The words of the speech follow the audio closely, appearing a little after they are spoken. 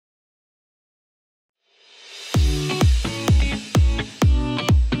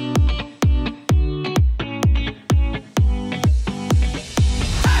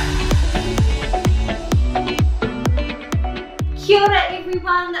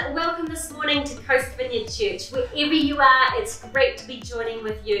welcome this morning to Coast Vineyard Church. Wherever you are, it's great to be joining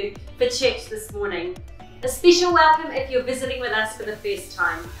with you for church this morning. A special welcome if you're visiting with us for the first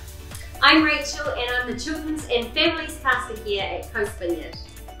time. I'm Rachel and I'm the Children's and Families Pastor here at Coast Vineyard.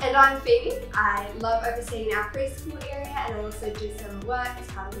 And I'm Phoebe. I love overseeing our preschool area and I also do some work as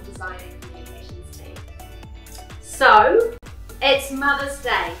part of the design and communications team. So, it's Mother's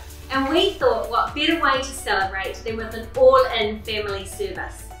Day. And we thought what better way to celebrate than with an all-in family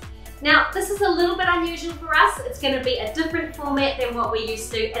service. Now, this is a little bit unusual for us. It's going to be a different format than what we're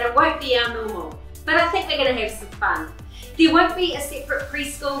used to, and it won't be our normal. But I think we're going to have some fun. There won't be a separate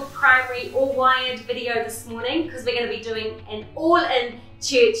preschool, primary, or wired video this morning because we're going to be doing an all-in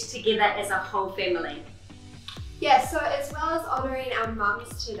church together as a whole family. Yeah, so as well as honouring our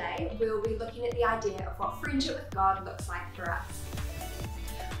mums today, we'll be looking at the idea of what friendship with God looks like for us.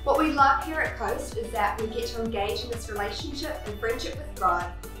 What we love here at Coast is that we get to engage in this relationship and friendship with God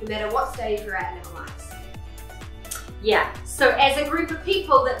no matter what stage we're at in our lives. Yeah, so as a group of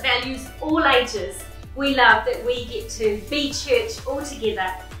people that values all ages, we love that we get to be church all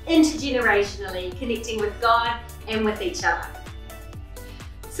together, intergenerationally, connecting with God and with each other.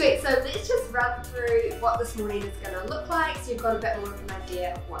 Sweet, so let's just run through what this morning is going to look like so you've got a bit more of an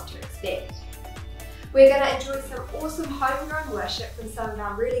idea of what to expect. We're going to enjoy some awesome homegrown worship from some of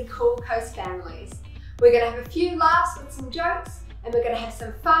our really cool Coast families. We're going to have a few laughs with some jokes, and we're going to have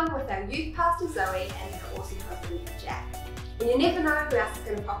some fun with our youth pastor Zoe and her awesome husband Jack. And you never know who else is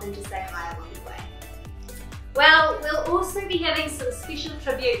going to pop in to say hi along the way. Well, we'll also be having some special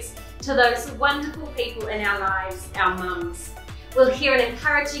tributes to those wonderful people in our lives, our mums. We'll hear an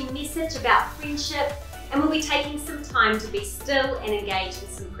encouraging message about friendship, and we'll be taking some time to be still and engage in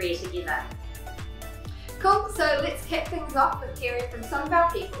some prayer together. Cool, so let's kick things off with hearing from some of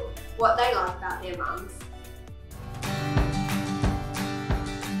our people what they like about their mums.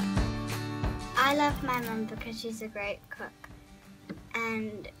 I love my mum because she's a great cook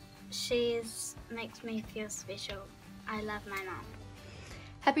and she makes me feel special. I love my mum.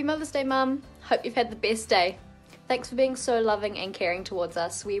 Happy Mother's Day, Mum. Hope you've had the best day. Thanks for being so loving and caring towards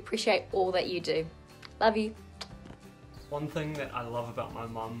us. We appreciate all that you do. Love you. One thing that I love about my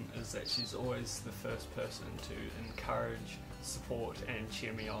mum is that she's always the first person to encourage, support and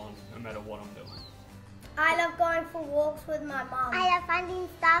cheer me on no matter what I'm doing. I love going for walks with my mum. I love finding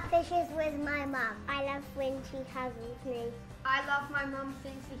starfishes with my mum. I love when she hugs me. I love my mum's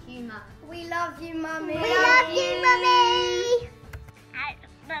sense of humour. We love you, Mummy. We love you, Mummy. I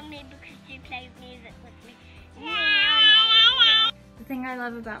love Mummy because she plays music with me. The thing I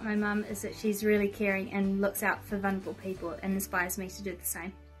love about my mum is that she's really caring and looks out for vulnerable people and inspires me to do the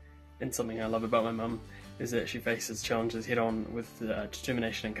same. And something I love about my mum is that she faces challenges head on with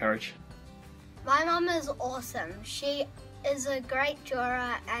determination and courage. My mum is awesome. She is a great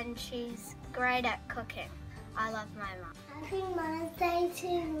drawer and she's great at cooking. I love my mum. Happy Mother's Day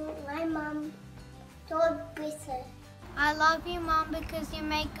to my mum. God bless her. I love you, Mum, because you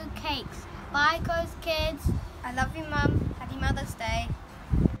make good cakes. Bye, Coast Kids. I love you, Mum. Happy Mother's Day.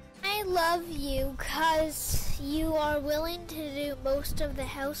 I love you because you are willing to do most of the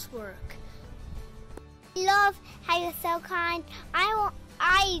housework. I love how you're so kind. And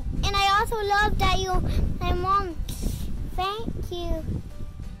I also love that you're my mom. Thank you.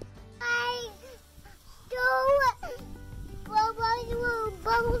 I do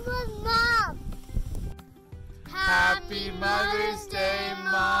bubbles with Mom. Happy Mother's Day,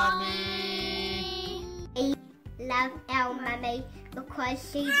 Mommy. I love our mummy because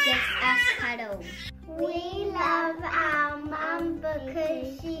she gives us cuddles. We love our mum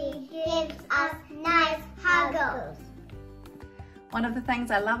because she gives us nice huggles. One of the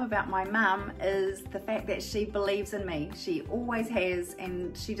things I love about my mum is the fact that she believes in me. She always has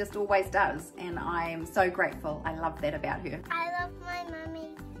and she just always does, and I am so grateful. I love that about her. I love my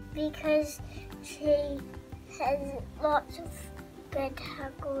mummy because she has lots of good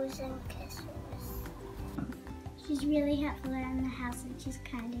huggles and kisses. She's really helpful around the house and she's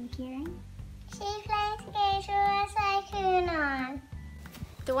kind and caring. She plays games with us like Uno.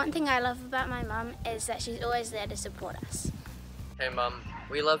 The one thing I love about my mum is that she's always there to support us. Hey Mum,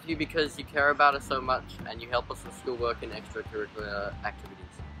 we love you because you care about us so much and you help us with schoolwork and extracurricular activities.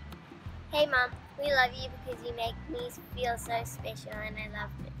 Hey Mum, we love you because you make me feel so special and I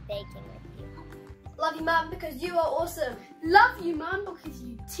love baking with you. Love you, Mum, because you are awesome. Love you, Mum, because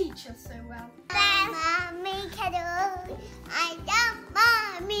you teach us so well. Mommy cuddle. I love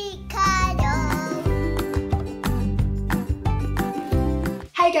Mommy cuddle.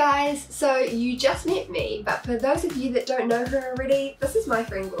 Hey guys, so you just met me, but for those of you that don't know her already, this is my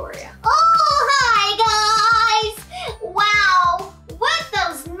friend Gloria. Oh, hi guys! Wow, with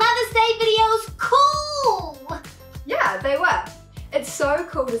those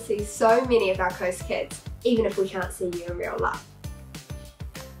cool to see so many of our coast kids, even if we can't see you in real life.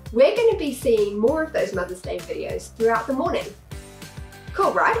 We're going to be seeing more of those Mother's Day videos throughout the morning.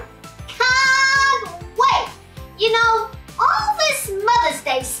 Cool, right? Can't wait! You know, all this Mother's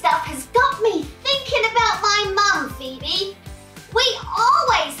Day stuff has got me thinking about my mum, Phoebe. We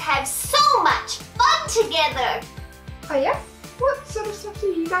always have so much fun together. Oh yeah? What sort of stuff do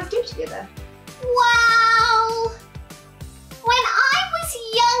you guys do together? Well, when I was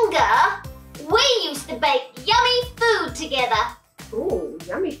younger, we used to bake yummy food together. Ooh,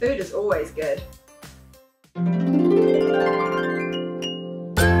 yummy food is always good. And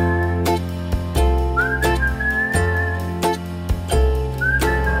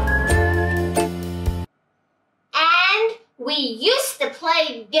we used to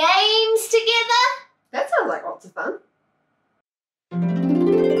play games together. That sounds like lots of fun.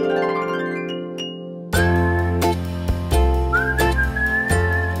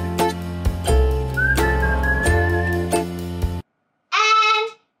 And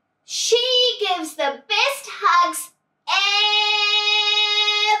she gives the best hugs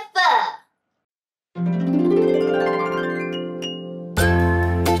ever.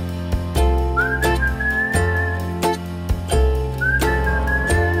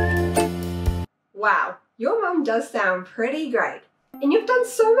 Wow, your mum does sound pretty great. And you've done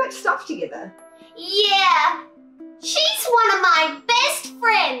so much stuff together. Yeah, she's one of my best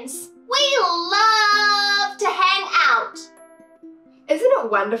friends. We love to hang out. Isn't it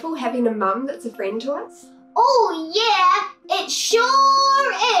wonderful having a mum that's a friend to us? Oh yeah, it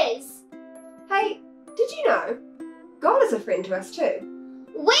sure is. Hey, did you know God is a friend to us too?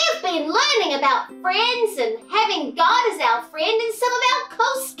 We've been learning about friends and having God as our friend in some of our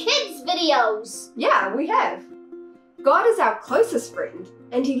Coast Kids videos. Yeah, we have. God is our closest friend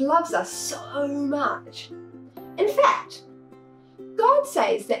and He loves us so much. In fact, God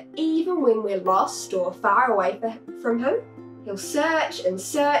says that even when we're lost or far away from Him, He'll search and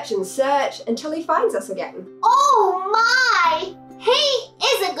search and search until He finds us again. Oh my! He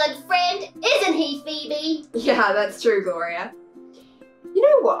is a good friend, isn't he, Phoebe? Yeah, that's true, Gloria. You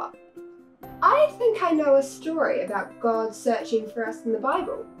know what? I think I know a story about God searching for us in the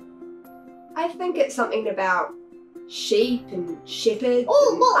Bible. I think it's something about sheep and shepherds and us.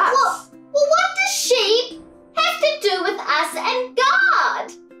 Well, what does sheep have to do with us and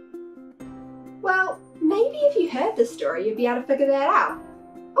God? Well, maybe if you heard the story, you'd be able to figure that out.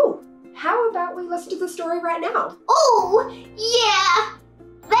 Oh, how about we listen to the story right now? Oh, yeah!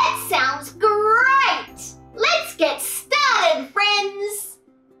 That sounds great! Let's get started, friends!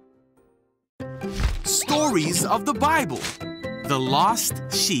 Stories of the Bible. The Lost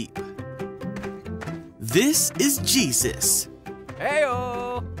Sheep. This is Jesus,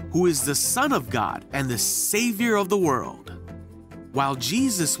 Heyo! Who is the Son of God and the Savior of the world. While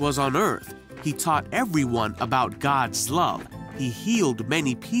Jesus was on earth, He taught everyone about God's love. He healed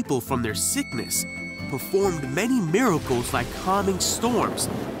many people from their sickness, performed many miracles like calming storms,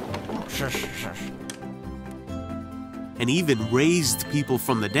 and even raised people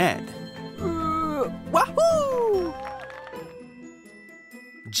from the dead. Wahoo!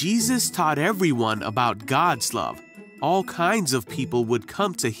 Jesus taught everyone about God's love. All kinds of people would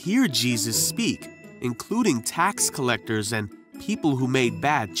come to hear Jesus speak, including tax collectors and people who made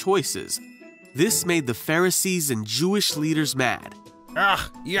bad choices. This made the Pharisees and Jewish leaders mad.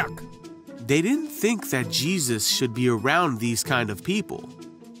 Ugh, yuck. They didn't think that Jesus should be around these kind of people.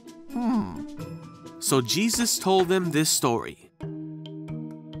 So Jesus told them this story.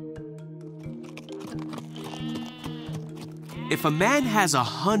 If a man has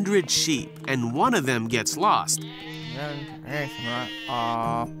 100 sheep and one of them gets lost,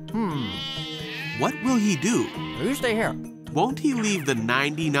 what will he do? You stay here. Won't he leave the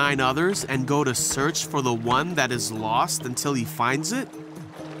 99 others and go to search for the one that is lost until he finds it?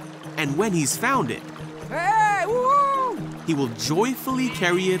 And when he's found it, hey, woo! He will joyfully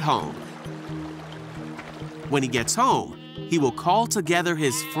carry it home. When he gets home, he will call together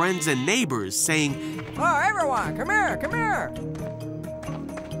his friends and neighbors, saying, "Oh, everyone, come here, come here!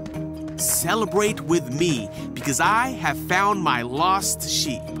 Celebrate with me, because I have found my lost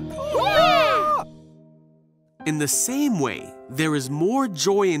sheep." Yeah! In the same way, there is more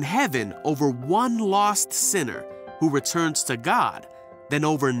joy in heaven over one lost sinner who returns to God than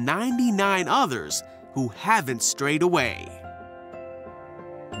over 99 others who haven't strayed away.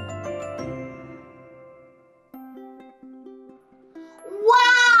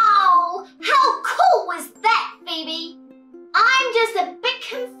 Wow! How cool was that, Phoebe? I'm just a bit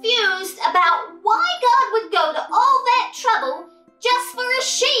confused about why God would go to all that trouble just for a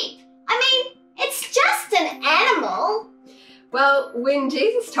sheep. I mean, it's just an animal. Well, when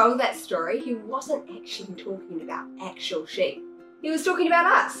Jesus told that story, he wasn't actually talking about actual sheep. He was talking about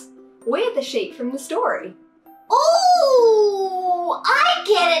us. We're the sheep from the story. Oh, I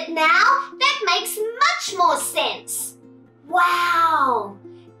get it now. That makes much more sense. Wow.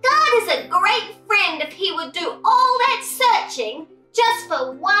 God is a great friend if he would do all that searching just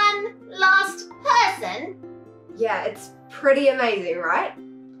for one lost person. Yeah, it's pretty amazing, right?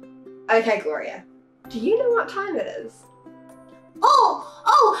 Okay, Gloria, do you know what time it is?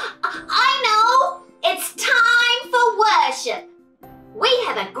 I know. It's time for worship. We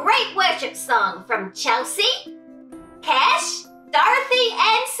have a great worship song from Chelsea, Cash, Dorothy,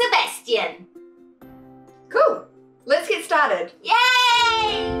 and Sebastian. Cool. Let's get started.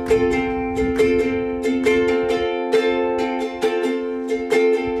 Yay!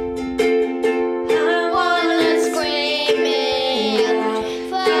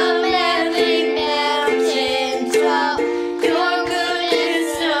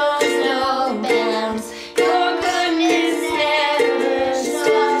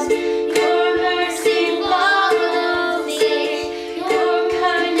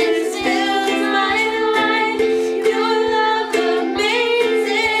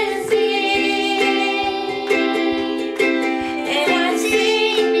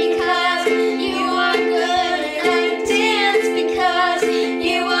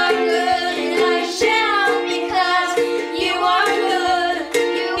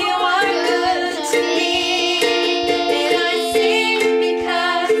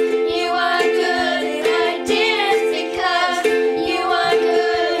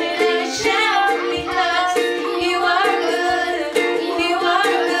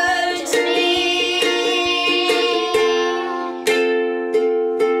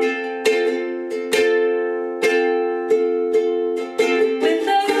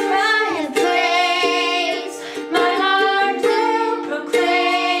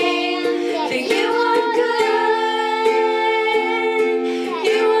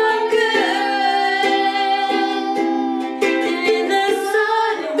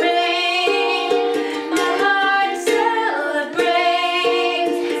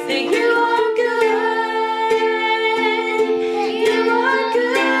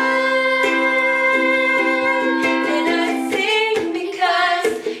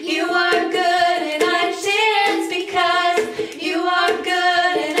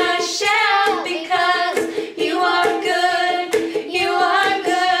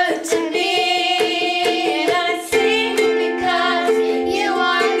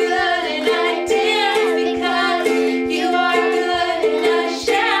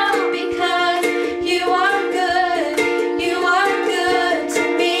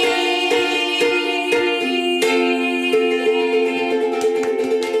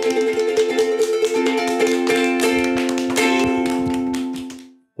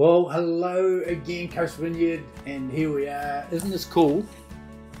 Well, hello again, Coast Vineyard, and here we are. Isn't this cool?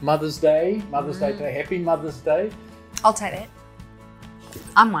 Mother's Day, today. Happy Mother's Day. I'll take that.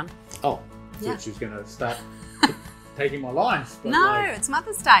 I'm one. Oh, I Yeah. thought she was going to start taking my lines. But No, it's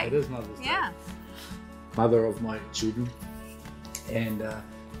Mother's Day. It is Mother's Day. Yeah. Mother of my children. And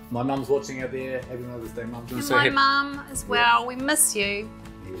my mum's watching out there. Happy Mother's Day, Mum. And my mum as well. We miss you.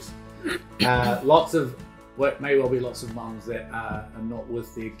 Yes. Lots of, well, may well be lots of mums that are not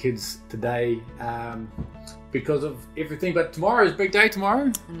with their kids today because of everything. But tomorrow is a big day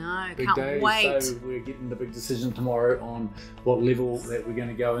tomorrow. I know, big can't day. wait. So we're getting the big decision tomorrow on what level that we're going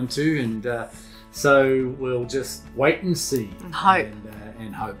to go into. And so we'll just wait and see. And hope.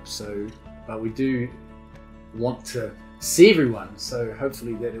 And hope. So, but we do want to see everyone. So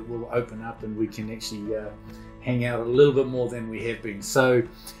hopefully that it will open up and we can actually hang out a little bit more than we have been. So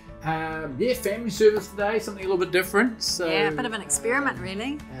yeah, family service today, something a little bit different. So Yeah, a bit of an experiment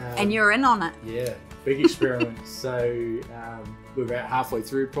really. And you're in on it. Yeah, big experiment. So we're about halfway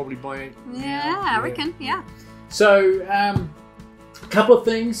through probably by Yeah, I reckon, yeah. So a couple of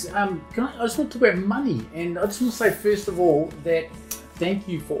things. I just want to talk about money, and I just want to say first of all that thank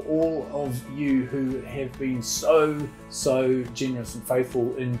you for all of you who have been so generous and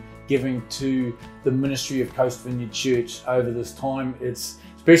faithful in giving to the ministry of Coast Vineyard Church over this time. It's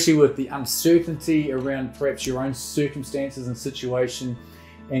especially with the uncertainty around perhaps your own circumstances and situation,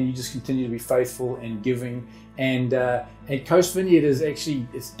 and you just continue to be faithful and giving. And Coast Vineyard is actually,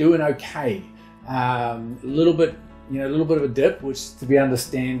 it's doing okay. A little bit of a dip, which to be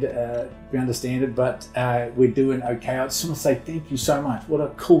understood, but we're doing okay. I just want to say thank you so much. What a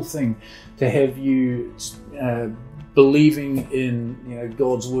cool thing to have you believing in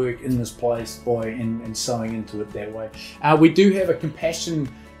God's work in this place and sowing into it that way. We do have a compassion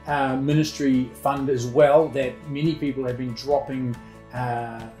ministry fund as well, that many people have been dropping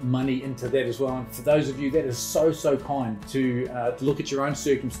money into that as well. And for those of you, that is so kind to look at your own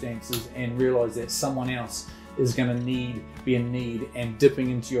circumstances and realize that someone else is going to be in need, and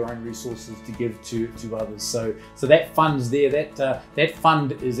dipping into your own resources to give to others. So that fund's there. That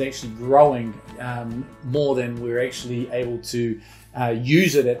fund is actually growing more than we're actually able to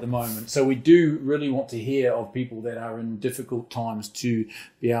use it at the moment. So we do really want to hear of people that are in difficult times, to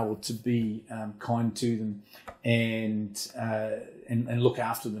be able to be kind to them and look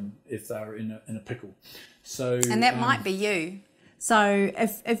after them if they're in a pickle. So and that might be you. So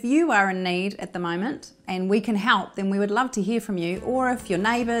if you are in need at the moment and we can help, then we would love to hear from you. Or if your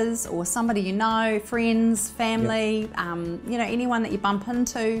neighbours or somebody you know, friends, family, you know, anyone that you bump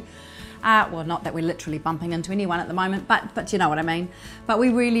into. Well, not that we're literally bumping into anyone at the moment, but you know what I mean. But we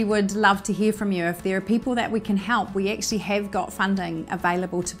really would love to hear from you. If there are people that we can help, we actually have got funding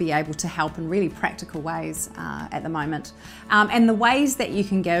available to be able to help in really practical ways at the moment. And the ways that you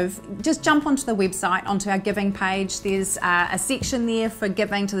can give, just jump onto the website, onto our giving page. There's a section there for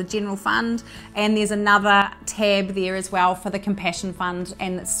giving to the general fund, and there's another tab there as well for the compassion fund,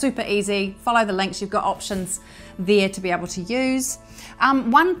 and it's super easy. Follow the links, you've got options there to be able to use.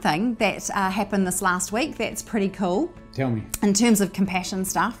 One thing that happened this last week that's pretty cool. Tell me. In terms of compassion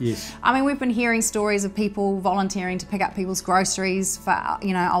stuff. Yes. I mean, we've been hearing stories of people volunteering to pick up people's groceries for,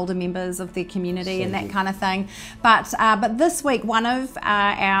 you know, older members of their community and that kind of thing. But this week, one of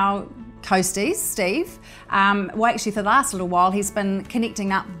our coasties, Steve, well, actually for the last little while, he's been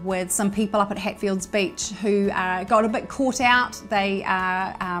connecting up with some people up at Hatfields Beach who got a bit caught out. They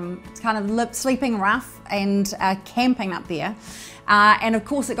are kind of sleeping rough and camping up there. And of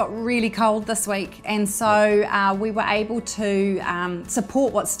course it got really cold this week, and so we were able to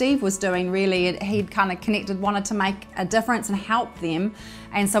support what Steve was doing. Really, he'd kind of connected, wanted to make a difference and help them,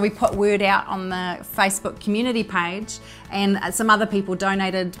 and so we put word out on the Facebook community page, and some other people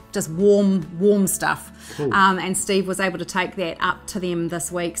donated just warm stuff. Cool. And Steve was able to take that up to them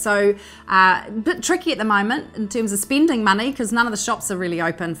this week. So a bit tricky at the moment in terms of spending money, because none of the shops are really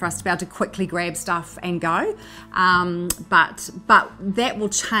open for us to be able to quickly grab stuff and go. But that will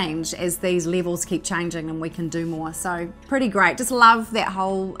change as these levels keep changing and we can do more. So pretty great. Just love that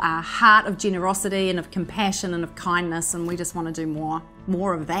whole heart of generosity and of compassion and of kindness, and we just want to do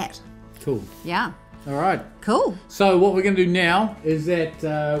more of that. Cool. Yeah. All right. Cool. So what we're going to do now is that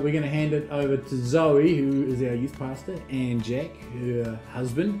we're going to hand it over to Zoe, who is our youth pastor, and Jack, her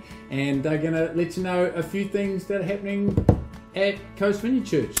husband, and they're going to let you know a few things that are happening at Coast Vineyard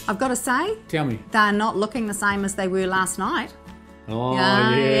Church. I've got to say, tell me, they're not looking the same as they were last night. Oh,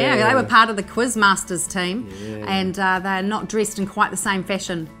 yeah. They were part of the Quizmasters team, yeah. And they're not dressed in quite the same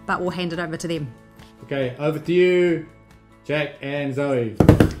fashion, but we'll hand it over to them. Okay, over to you, Jack and Zoe.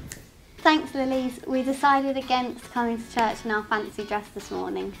 Thanks, Lilies. We decided against coming to church in our fancy dress this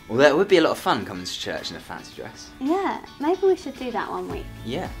morning. Well, that would be a lot of fun coming to church in a fancy dress. Yeah, maybe we should do that one week.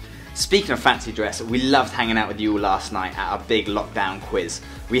 Yeah. Speaking of fancy dress, we loved hanging out with you all last night at our big lockdown quiz.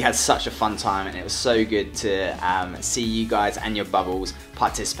 We had such a fun time, and it was so good to see you guys and your bubbles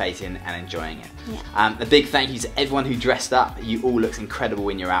participating and enjoying it. Yeah. A big thank you to everyone who dressed up. You all looked incredible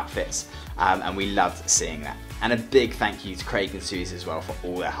in your outfits, and we loved seeing that. And a big thank you to Craig and Susie as well for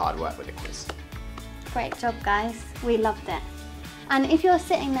all their hard work with the quiz. Great job, guys. We loved it. And if you're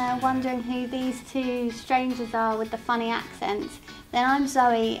sitting there wondering who these two strangers are with the funny accents, then I'm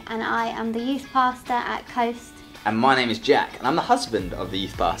Zoe and I am the youth pastor at Coast. And my name is Jack and I'm the husband of the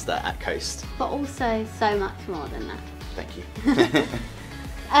youth pastor at Coast. But also so much more than that. Thank you.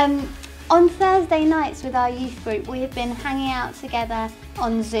 On Thursday nights with our youth group, we have been hanging out together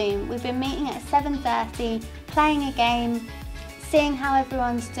on Zoom. We've been meeting at 7:30, playing a game, seeing how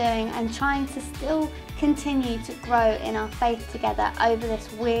everyone's doing and trying to still continue to grow in our faith together over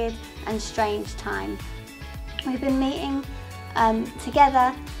this weird and strange time. We've been meeting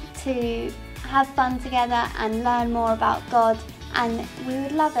together to have fun together and learn more about God, and we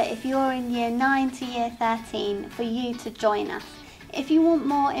would love it if you're in year 9 to year 13 for you to join us. If you want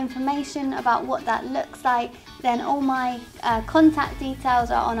more information about what that looks like, then all my contact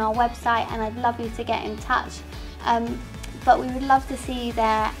details are on our website, and I'd love you to get in touch. But we would love to see you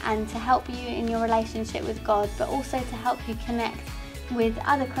there and to help you in your relationship with God, but also to help you connect with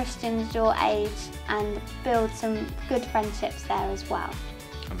other Christians your age and build some good friendships there as well.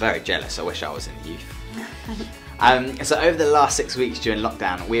 I'm very jealous. I wish I was in the youth. So over the last 6 weeks during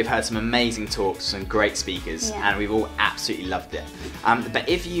lockdown, we have heard some amazing talks, some great speakers, and we've all absolutely loved it. But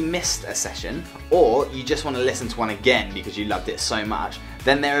if you missed a session, or you just want to listen to one again because you loved it so much,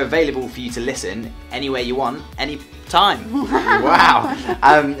 then they're available for you to listen anywhere you want, any time. Wow.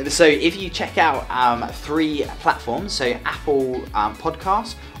 So if you check out 3 platforms, so Apple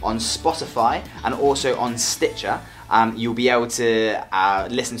Podcasts, on Spotify, and also on Stitcher, you'll be able to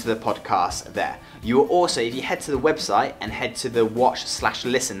listen to the podcast there. You will also, if you head to the website and head to the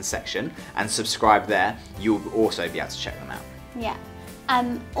watch/listen section and subscribe there, you'll also be able to check them out. Yeah.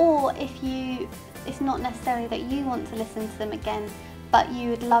 Or if it's not necessarily that you want to listen to them again, but you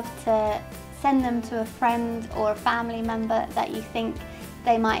would love to send them to a friend or a family member that you think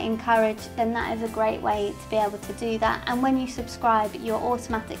they might encourage, then that is a great way to be able to do that. And when you subscribe, you're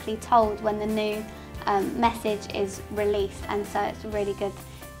automatically told when the new message is released, and so it's really good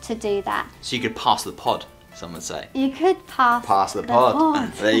to do that. So you could pass the pod, some would say. You could pass the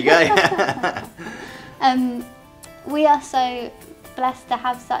pod. There you go. We are so blessed to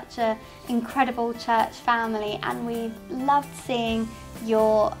have such an incredible church family, and we've loved seeing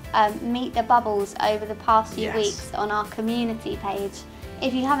your Meet the Bubbles over the past few weeks on our community page.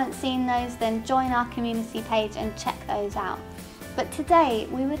 If you haven't seen those, then join our community page and check those out. But today,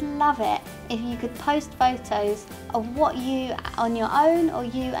 we would love it if you could post photos of what you on your own or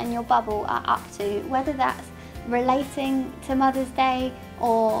you and your bubble are up to, whether that's relating to Mother's Day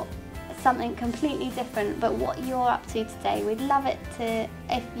or something completely different, but what you're up to today. We'd love it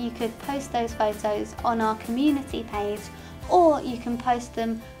if you could post those photos on our community page, or you can post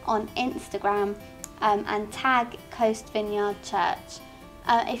them on Instagram and tag Coast Vineyard Church.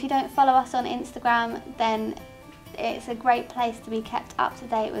 If you don't follow us on Instagram, then it's a great place to be kept up to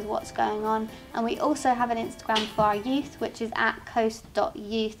date with what's going on. And we also have an Instagram for our youth, which is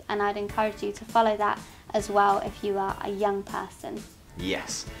 @coast.youth, and I'd encourage you to follow that as well if you are a young person.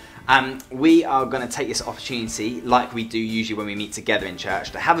 Yes. We are going to take this opportunity, like we do usually when we meet together in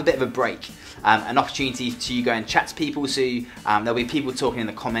church, to have a bit of a break. An opportunity to go and chat to people, so there'll be people talking in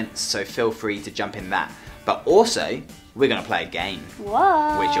the comments, so feel free to jump in that. But also, we're going to play a game,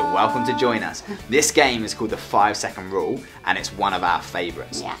 which you're welcome to join us. This game is called the 5-second rule, and it's one of our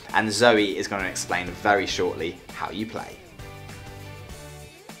favourites. Yeah. And Zoe is going to explain very shortly how you play.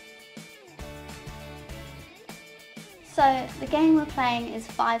 So the game we're playing is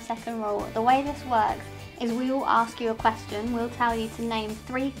 5-second rule. The way this works is we will ask you a question, we'll tell you to name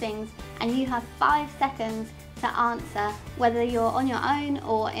 3 things, and you have 5 seconds to answer, whether you're on your own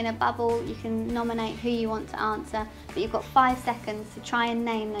or in a bubble. You can nominate who you want to answer, but you've got 5 seconds to try and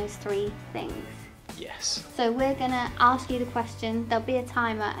name those 3 things. Yes. So we're going to ask you the question, there'll be a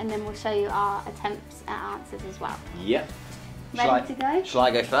timer, and then we'll show you our attempts at answers as well. Yep. Ready to go? Shall I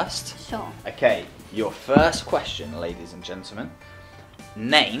go first? Sure. Okay, your first question, ladies and gentlemen.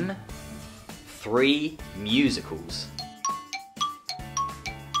 Name 3 musicals.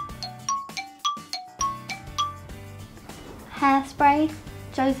 Hairspray,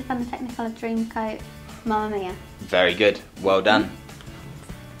 Joseph and the Technicolor Dreamcoat, Mamma Mia. Very good. Well done.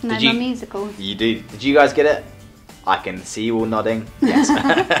 No, my musicals. You do. Did you guys get it? I can see you all nodding. Yes.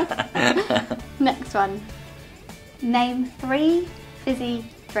 Next one. Name 3 fizzy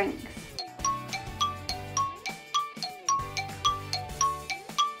drinks.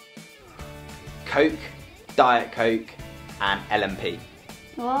 Coke, Diet Coke, and LMP.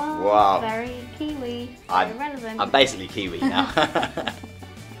 Whoa, wow. Very Kiwi. Very relevant. I'm basically Kiwi now.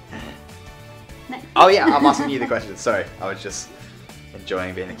 Next. Oh yeah, I'm asking you the question. Sorry, I was just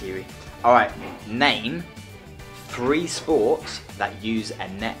enjoying being a Kiwi. Alright, name 3 sports that use a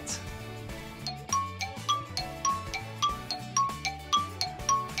net.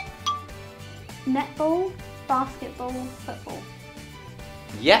 Netball, basketball, football.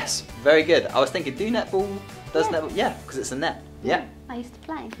 Yes, very good. I was thinking, do netball, does netball? Yeah, because it's a net. Yeah. I used to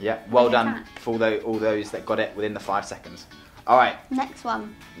play. Yeah, well done for all those that got it within the 5 seconds. Alright. Next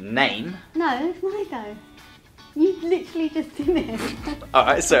one. Name. No, it's my go. You literally just did it.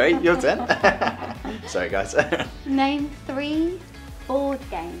 Alright, sorry, your turn. Sorry guys. Name 3 board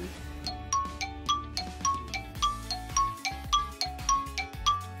games.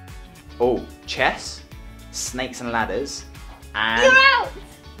 Oh, chess, snakes and ladders, and... You're out!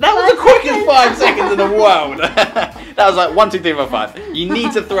 That was the quickest 5 seconds in the world! That was like 1, 2, 3, 4, 5. You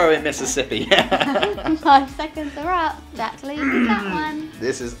need to throw in Mississippi. 5 seconds are up. That's losing that one.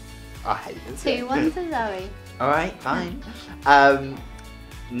 This is... I hate this. 2-1 to Zoe. Alright, fine.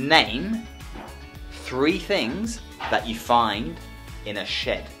 Name 3 things that you find in a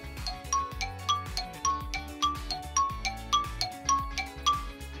shed.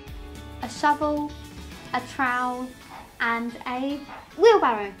 A shovel, a trowel, and a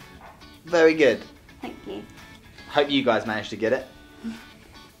wheelbarrow. Very good. Thank you. Hope you guys managed to get it.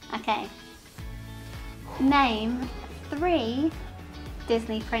 Okay. Name 3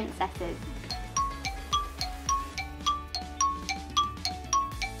 Disney princesses.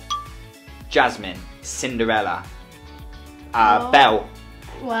 Jasmine, Cinderella, Belle.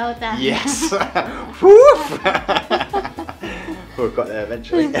 Well done. Yes. Woof. We got there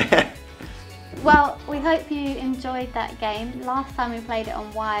eventually. Well, we hope you enjoyed that game. Last time we played it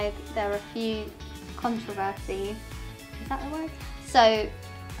on Wired, there were a few controversies. Is that the word? So,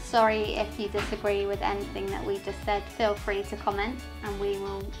 sorry if you disagree with anything that we just said. Feel free to comment and we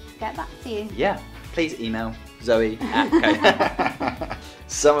will get back to you. Yeah, please email Zoe at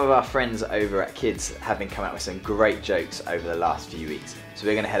Some of our friends over at Kids have been coming up with some great jokes over the last few weeks. So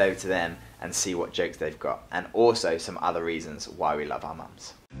we're going to head over to them and see what jokes they've got, and also some other reasons why we love our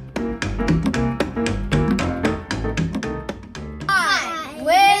mums. Hi,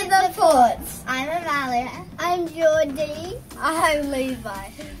 we're the Fords. I'm Amalia. I'm Geordie. I'm Levi.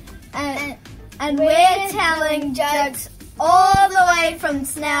 And we're telling jokes all the way from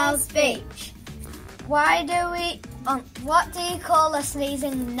Snell's Beach. What do you call a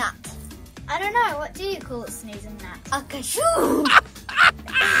sneezing nut? I don't know. What do you call a sneezing nut? A cashew.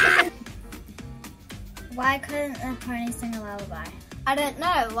 Why couldn't the pony sing a lullaby? I don't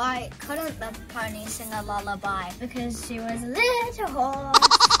know. Why couldn't the pony sing a lullaby? Because she was a little horse.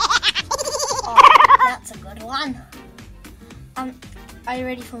 Oh, that's a good one. Are you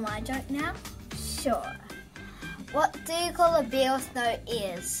ready for my joke now? Sure. What do you call a bee with no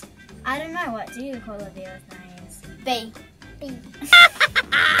ears? I don't know. What do you call a bee with no ears? Bee. Bee.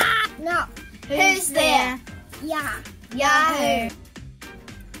 No. Who's there? Yeah. Yahoo.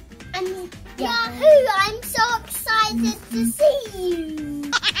 Yahoo! I'm so excited to see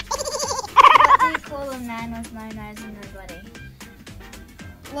you. What do you call a man with no nose and no body?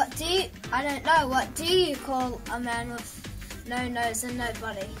 I don't know. What do you call a man with no nose and no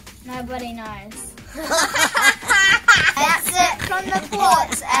body? Nobody knows. That's it from the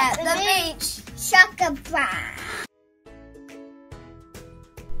Fords at the beach. Shaka bra.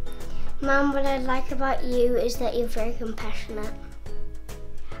 Mum, what I like about you is that you're very compassionate.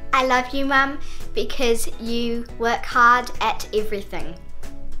 I love you, Mum, because you work hard at everything.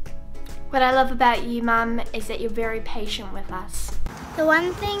 What I love about you, Mum, is that you're very patient with us. The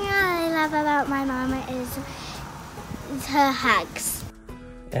one thing I love about my mum is her hugs.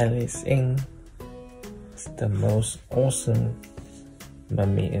 Alice Ng is the most awesome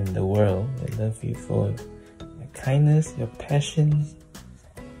mummy in the world. I love you for your kindness, your passion,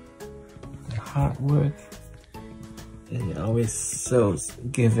 your hard work, and you're always so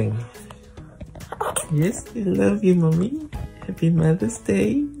giving. Yes, I love you, Mommy. Happy Mother's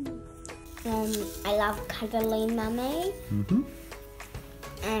Day. I love cuddling Mummy.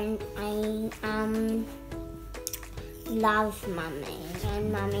 And I love Mummy,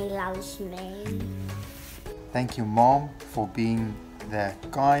 and Mummy loves me. Thank you, Mom, for being the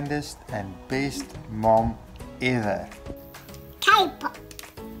kindest and best mom ever. K-pop.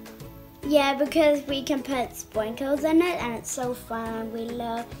 Yeah, because we can put sprinkles in it and it's so fun. We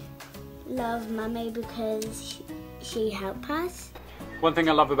love Mummy because she helped us. One thing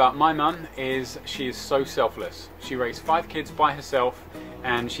I love about my mum is she is so selfless. She raised 5 kids by herself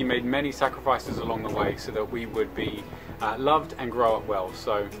and she made many sacrifices along the way so that we would be loved and grow up well.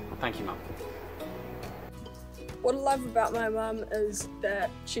 So thank you, Mum. What I love about my mum is that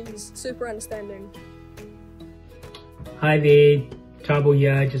she's super understanding. Hi there, Tabo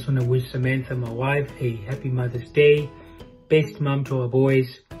here. I just want to wish Samantha, my wife, a happy Mother's Day. Best mum to our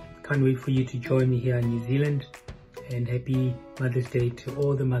boys. Can't wait for you to join me here in New Zealand. And happy Mother's Day to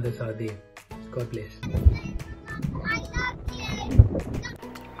all the mothers out there. God bless.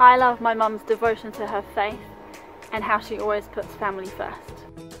 I love my mum's devotion to her faith and how she always puts family first.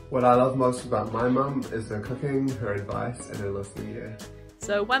 What I love most about my mum is her cooking, her advice, and her listening ear.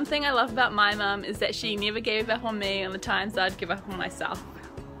 So one thing I love about my mum is that she never gave up on me on the times I'd give up on myself.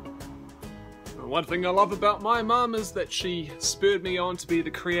 One thing I love about my mum is that she spurred me on to be the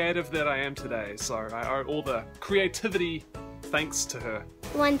creative that I am today. So I owe all the creativity thanks to her.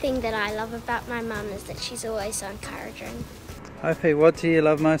 One thing that I love about my mum is that she's always so encouraging. Hi Pete, what do you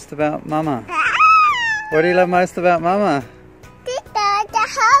love most about Mama? What do you love most about Mama?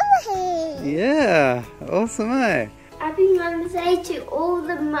 Yeah, awesome, eh? Happy Mum's Day to all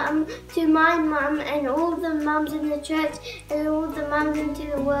the to my mum and all the mums in the church and all the mums into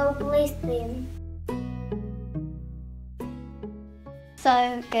the world. Bless them.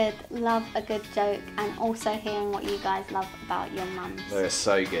 So good, love a good joke, and also hearing what you guys love about your mums. They're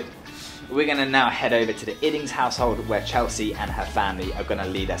so good. we're going to now head over to the Iddings household where Chelsea and her family are going to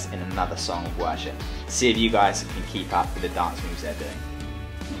lead us in another song of worship. See if you guys can keep up with the dance moves they're doing.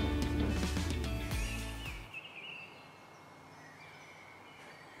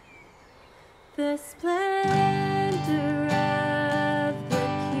 The splendor of the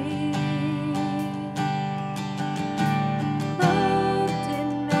King, clothed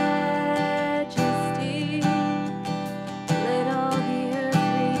in majesty, let all the earth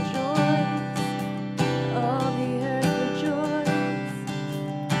rejoice, all the earth rejoice.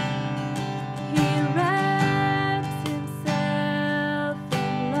 He wraps himself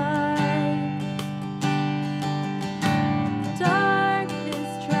in light,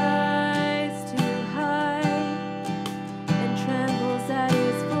 darkness tries to hide and trembles at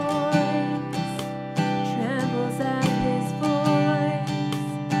his voice, trembles at his voice.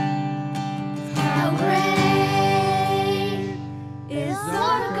 How great is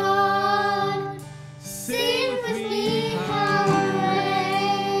our God? Sing with me, how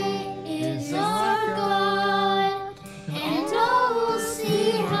great is our God, and all will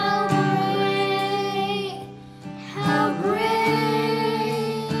see how great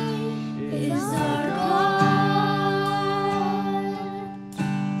is our God.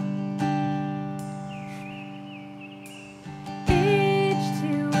 Age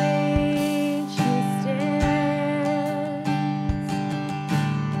to age he stands,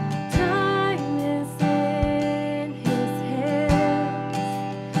 time is in his hands,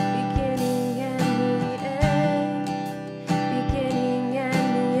 beginning and the end, beginning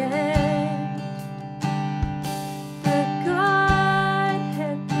and the end. The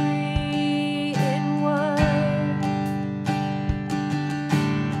Godhead three in one,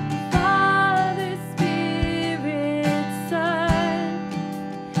 Father, Spirit, Son,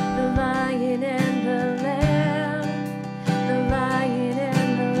 the Lion and the Lamb, the Lion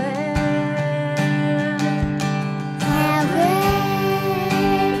and the Lamb. How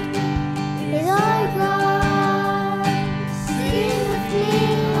great is our God? Sing with me,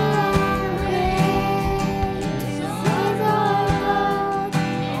 how great is our God,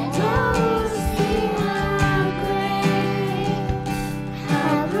 and all will see how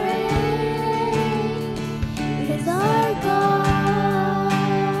great is our God.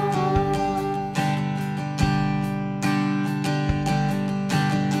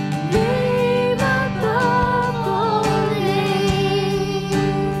 Name above all names,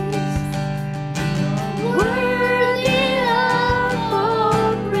 worthy of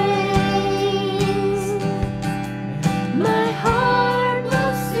all praise. My heart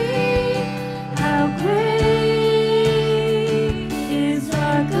will sing how great is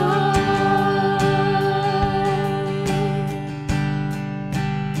our God.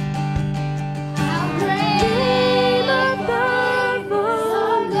 How great above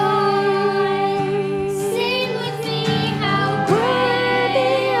all names. Sing with me, how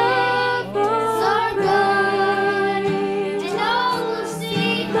worthy of all our God, and all will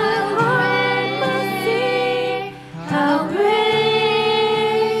see how great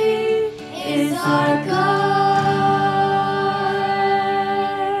is our God.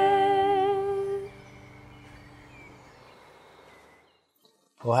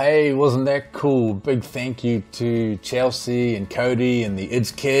 Well, hey, wasn't that cool? Big thank you to Chelsea and Cody and the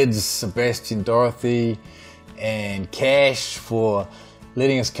Ids kids, Sebastian, Dorothy, and Cash for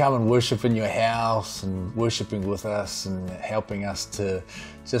letting us come and worship in your house and worshiping with us and helping us to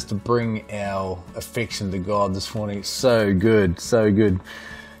just to bring our affection to God this morning. It's so good, so good.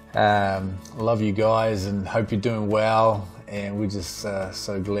 Love you guys and hope you're doing well. And we're just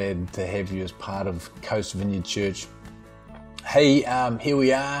so glad to have you as part of Coast Vineyard Church. Hey, here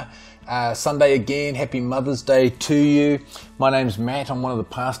we are, Sunday again. Happy Mother's Day to you. My name's Matt. I'm one of the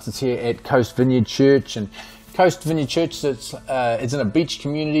pastors here at Coast Vineyard Church. And Coast Vineyard Church, it's in a beach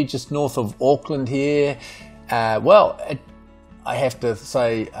community just north of Auckland here. I have to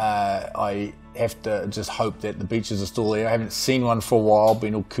say, I have to just hope that the beaches are still there. I haven't seen one for a while,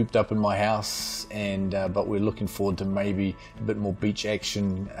 been all cooped up in my house, and but we're looking forward to maybe a bit more beach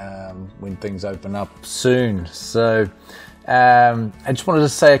action when things open up soon. So I just wanted to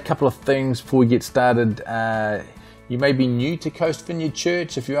say a couple of things before we get started. You may be new to Coast Vineyard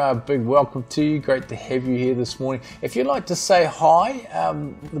Church. If you are, a big welcome to you. Great to have you here this morning. If you'd like to say hi,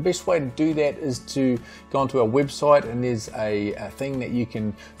 the best way to do that is to go onto our website, and there's a thing that you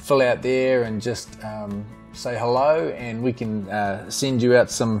can fill out there and just say hello, and we can send you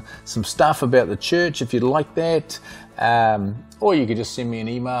out some stuff about the church if you'd like that. Or you could just send me an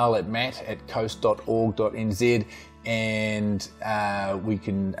email at matt@coast.org.nz, and we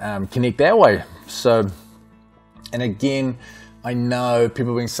can connect that way. So, and again, I know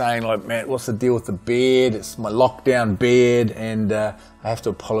people have been saying, like, Matt, what's the deal with the beard? It's my lockdown beard, and I have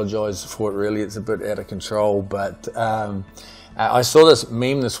to apologise for it, really. It's a bit out of control, but I saw this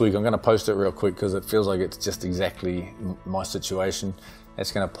meme this week. I'm going to post it real quick because it feels like it's just exactly my situation.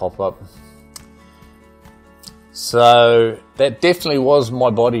 It's going to pop up. So that definitely was my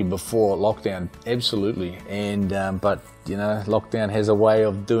body before lockdown, absolutely. And but you know, lockdown has a way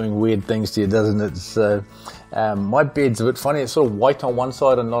of doing weird things to you, doesn't it? So my beard's a bit funny. It's sort of white on one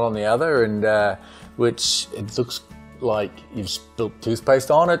side and not on the other, and which it looks like you've spilt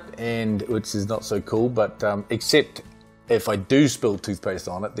toothpaste on it, and which is not so cool. But except if I do spill toothpaste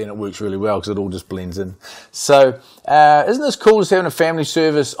on it, then it works really well because it all just blends in. So isn't this cool, just having a family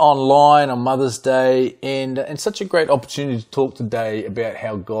service online on Mother's Day, and such a great opportunity to talk today about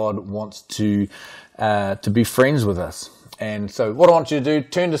how God wants to be friends with us. And so what I want you to do,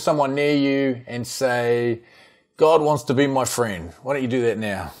 turn to someone near you and say, God wants to be my friend. Why don't you do that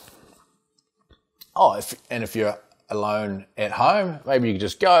now? Oh, if you're alone at home, maybe you could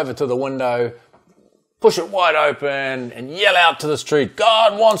just go over to the window, push it wide open, and yell out to the street,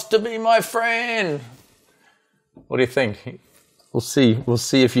 God wants to be my friend. What do you think? We'll see. We'll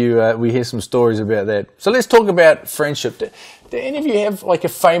see if we hear some stories about that. So let's talk about friendship. Do any of you have like a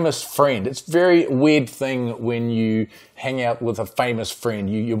famous friend? It's a very weird thing when you hang out with a famous friend.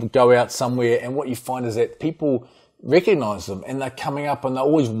 You go out somewhere, and what you find is that people recognize them, and they're coming up and they're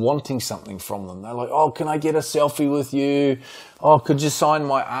always wanting something from them. They're like, oh, can I get a selfie with you? Oh, could you sign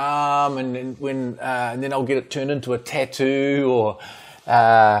my arm? And then I'll get it turned into a tattoo.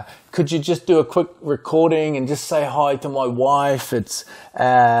 Or could you just do a quick recording and just say hi to my wife?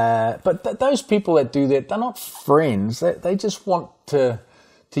 But those people that do that, they're not friends. They just want to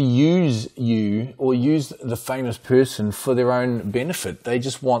use you or use the famous person for their own benefit. They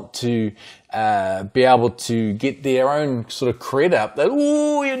just want to be able to get their own sort of cred up. That,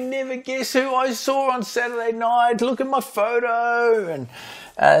 oh, you never guess who I saw on Saturday night. Look at my photo. And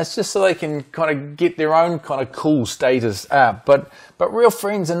it's just so they can kind of get their own kind of cool status up. But real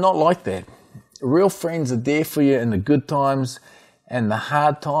friends are not like that. Real friends are there for you in the good times and the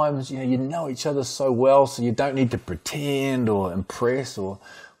hard times. You know each other so well, so you don't need to pretend or impress or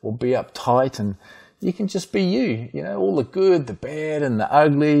be uptight, and you can just be you. All the good, the bad, and the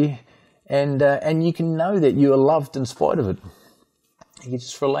ugly, and you can know that you are loved in spite of it. You can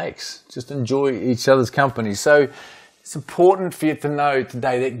just relax, just enjoy each other's company. So it's important for you to know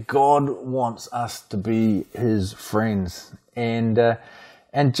today that God wants us to be His friends, and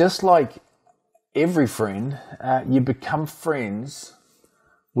just like every friend, you become friends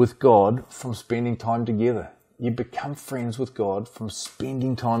with God from spending time together. You become friends with God from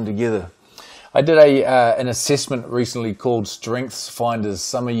spending time together. I did an assessment recently called Strengths Finders.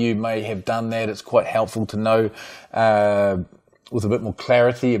 Some of you may have done that. It's quite helpful to know with a bit more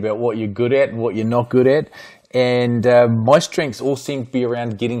clarity about what you're good at and what you're not good at. And my strengths all seem to be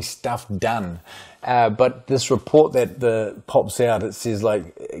around getting stuff done. But this report that pops out, it says,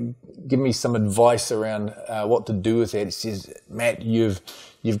 like, give me some advice around what to do with that. It says, Matt, you've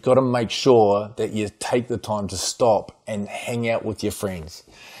got to make sure that you take the time to stop and hang out with your friends.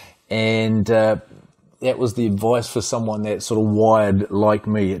 And that was the advice for someone that's sort of wired like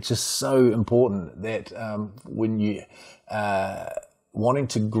me. It's just so important that when you wanting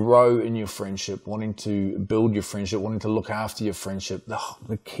to grow in your friendship, wanting to build your friendship, wanting to look after your friendship,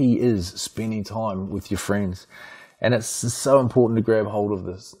 the key is spending time with your friends. And it's so important to grab hold of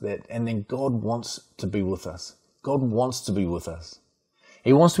this. And then God wants to be with us. God wants to be with us.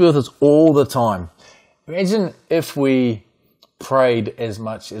 He wants to be with us all the time. Imagine if we prayed as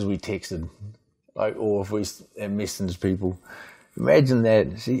much as we texted, or if we messaged people. Imagine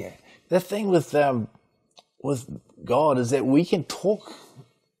that. See, the thing with God is that we can talk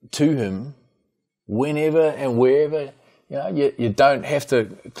to Him whenever and wherever. You don't have to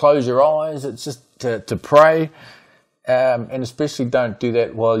close your eyes. It's just to pray, and especially don't do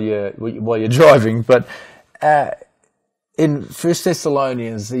that while you're driving. But in 1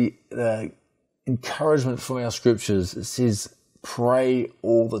 Thessalonians, the encouragement from our scriptures, it says, pray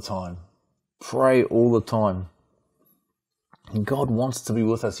all the time. Pray all the time. And God wants to be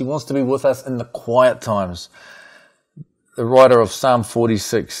with us. He wants to be with us in the quiet times. The writer of Psalm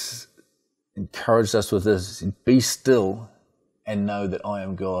 46 encouraged us with this: be still and know that I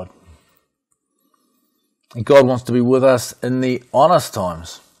am God. And God wants to be with us in the honest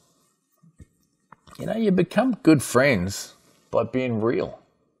times. You become good friends by being real.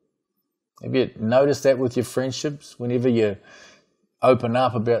 Have you noticed that with your friendships? Whenever you open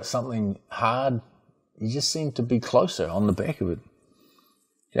up about something hard, you just seem to be closer on the back of it.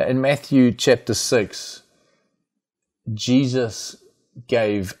 In Matthew chapter 6, Jesus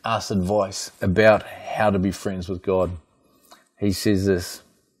gave us advice about how to be friends with God. He says this: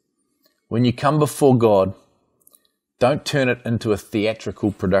 when you come before God, don't turn it into a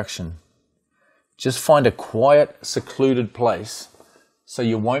theatrical production. Just find a quiet, secluded place so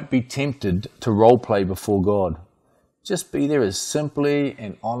you won't be tempted to role play before God. Just be there as simply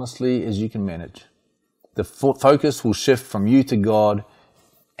and honestly as you can manage. The focus will shift from you to God,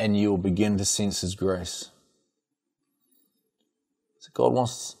 and you will begin to sense His grace. So God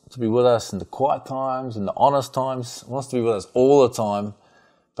wants to be with us in the quiet times, in the honest times. He wants to be with us all the time,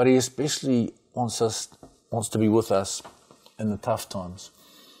 but He especially wants to be with us in the tough times.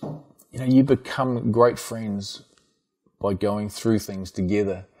 You know, you become great friends by going through things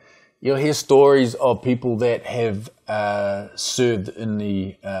together. You'll hear stories of people that have served in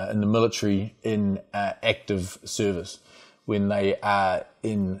the military in active service. When they are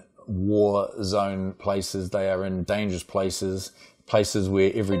in war zone places, they are in dangerous places, places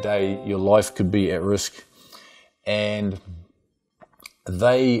where every day your life could be at risk, and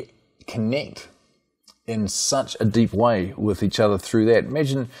they connect in such a deep way with each other through that.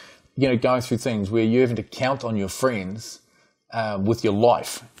 Imagine, going through things where you're having to count on your friends with your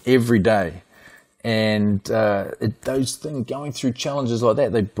life every day, and those things, going through challenges like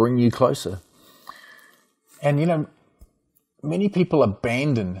that, they bring you closer. And many people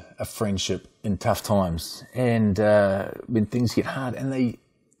abandon a friendship in tough times, and when things get hard, and they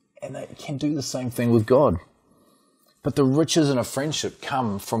can do the same thing with God. But the riches in a friendship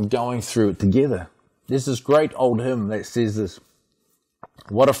come from going through it together. There's this great old hymn that says this: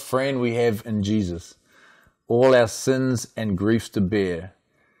 what a friend we have in Jesus, all our sins and griefs to bear,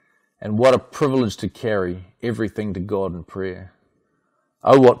 and what a privilege to carry everything to God in prayer.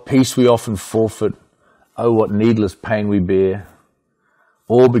 Oh, what peace we often forfeit, oh, what needless pain we bear,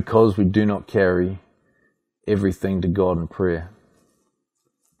 all because we do not carry everything to God in prayer.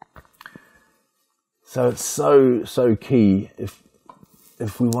 So it's so key,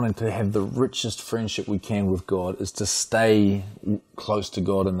 if we wanted to have the richest friendship we can with God, is to stay close to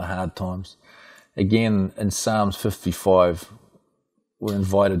God in the hard times. Again, in Psalms 55, we're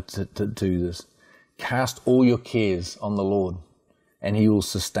invited to do this. Cast all your cares on the Lord, and He will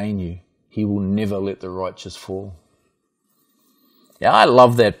sustain you. He will never let the righteous fall. Yeah, I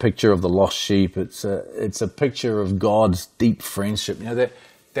love that picture of the lost sheep. It's a picture of God's deep friendship.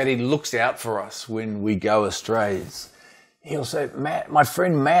 That He looks out for us when we go astray. He'll say, Matt, my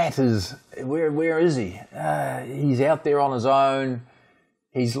friend Matt is, where is he? He's out there on his own.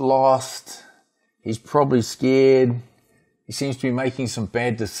 He's lost. He's probably scared. He seems to be making some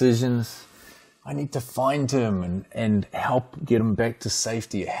bad decisions. I need to find him and help get him back to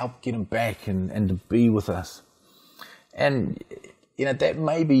safety, help get him back and to be with us. And, that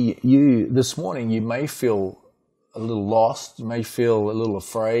may be you this morning. You may feel a little lost. You may feel a little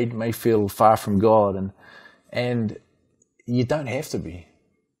afraid. You may feel far from God. And you don't have to be.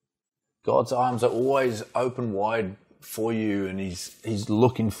 God's arms are always open wide for you, and He's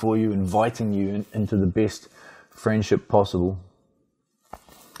looking for you, inviting you into the best friendship possible.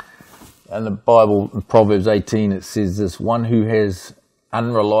 In the Bible, in Proverbs 18, it says this: one who has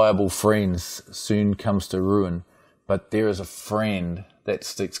unreliable friends soon comes to ruin, but there is a friend that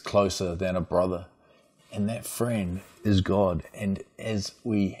sticks closer than a brother. And that friend is God. And as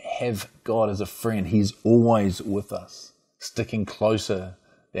we have God as a friend, He's always with us, sticking closer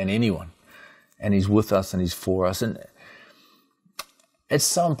than anyone. And He's with us and He's for us. And it's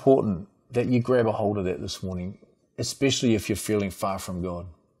so important that you grab a hold of that this morning, especially if you're feeling far from God.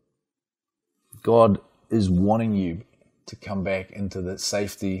 God is wanting you to come back into that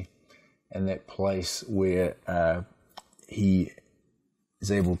safety and that place where He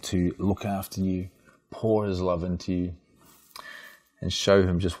is able to look after you, pour His love into you, and show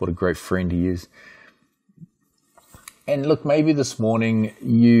Him just what a great friend He is. And look, maybe this morning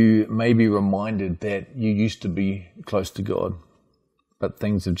you may be reminded that you used to be close to God, but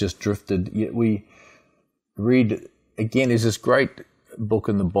things have just drifted. Yet we read, again, there's this great book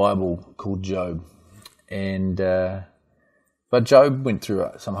in the Bible called Job. But Job went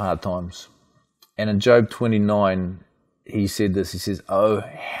through some hard times. And in Job 29, he said this, he says, oh,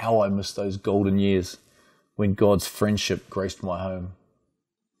 how I miss those golden years when God's friendship graced my home.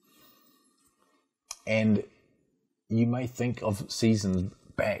 And you may think of seasons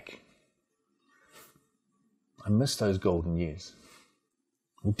back. I miss those golden years.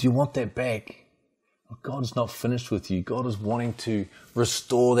 Well, do you want that back? Well, God is not finished with you. God is wanting to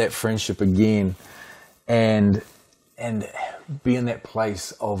restore that friendship again and be in that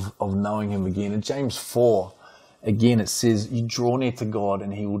place of knowing Him again. In James 4, again, it says you draw near to God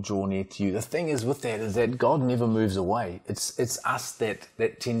and he will draw near to you. The thing is with that is that God never moves away. It's us that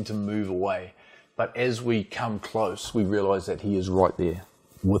tend to move away. But as we come close, we realize that he is right there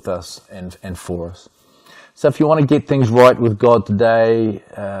with us and for us. So if you want to get things right with God today,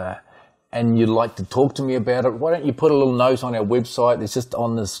 and you'd like to talk to me about it, why don't you put a little note on our website? It's just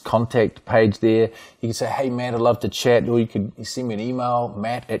on this contact page there. You can say, hey, Matt, I'd love to chat. Or you could send me an email,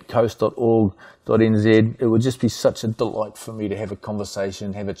 matt@coast.org.nz. It would just be such a delight for me to have a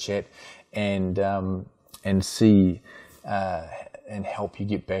conversation, have a chat, and see and help you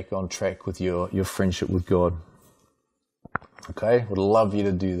get back on track with your friendship with God. Okay? Would love you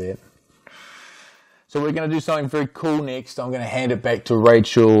to do that. So we're going to do something very cool next. I'm going to hand it back to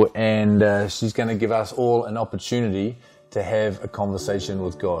Rachel, and she's going to give us all an opportunity to have a conversation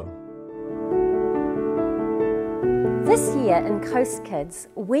with God. This year in Coast Kids,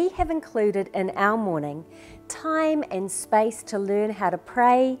 we have included in our morning time and space to learn how to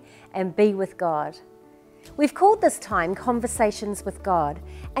pray and be with God. We've called this time Conversations with God,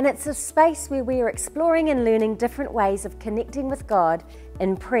 and it's a space where we are exploring and learning different ways of connecting with God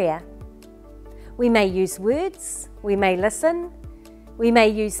in prayer. We may use words, we may listen, we may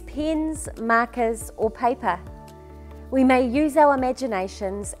use pens, markers or paper. We may use our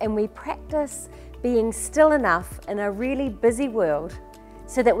imaginations, and we practice being still enough in a really busy world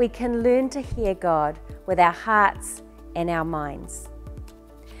so that we can learn to hear God with our hearts and our minds.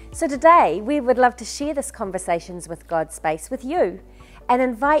 So today we would love to share this Conversations with God space with you and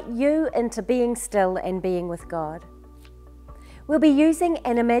invite you into being still and being with God. We'll be using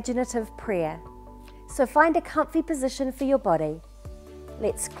an imaginative prayer. So find a comfy position for your body.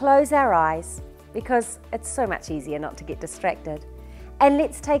 Let's close our eyes because it's so much easier not to get distracted. And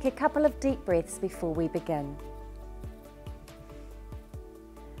let's take a couple of deep breaths before we begin.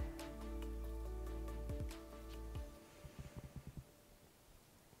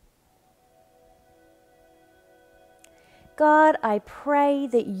 God, I pray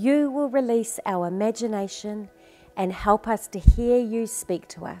that you will release our imagination and help us to hear you speak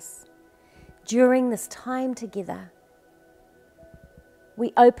to us. During this time together,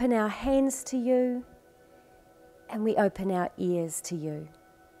 we open our hands to you and we open our ears to you.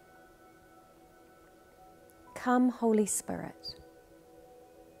 Come, Holy Spirit.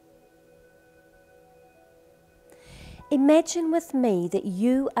 Imagine with me that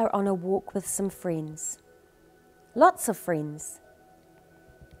you are on a walk with some friends, lots of friends.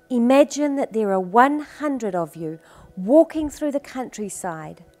 Imagine that there are 100 of you walking through the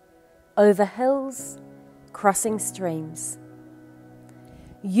countryside, over hills, crossing streams.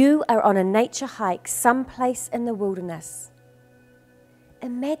 You are on a nature hike someplace in the wilderness.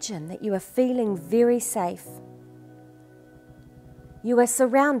 Imagine that you are feeling very safe. You are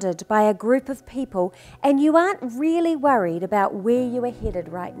surrounded by a group of people and you aren't really worried about where you are headed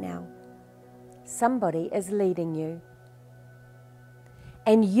right now. Somebody is leading you.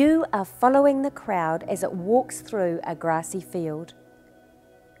 And you are following the crowd as it walks through a grassy field,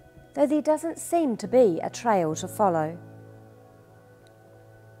 though there doesn't seem to be a trail to follow.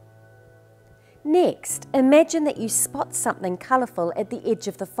 Next, imagine that you spot something colourful at the edge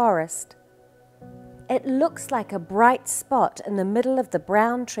of the forest. It looks like a bright spot in the middle of the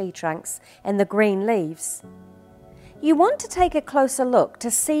brown tree trunks and the green leaves. You want to take a closer look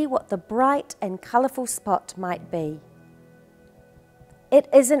to see what the bright and colourful spot might be. It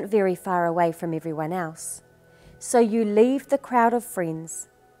isn't very far away from everyone else, so you leave the crowd of friends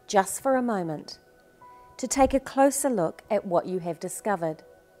just for a moment to take a closer look at what you have discovered.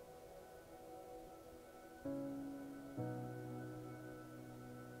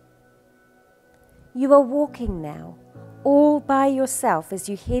 You are walking now, all by yourself as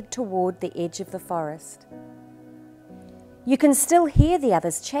you head toward the edge of the forest. You can still hear the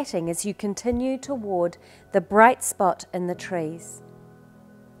others chatting as you continue toward the bright spot in the trees.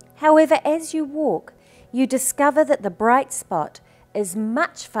 However, as you walk, you discover that the bright spot is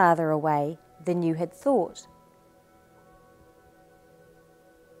much farther away than you had thought.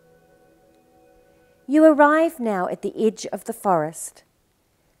 You arrive now at the edge of the forest.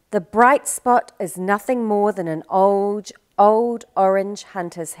 The bright spot is nothing more than an old orange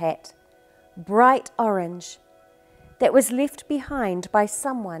hunter's hat, bright orange, that was left behind by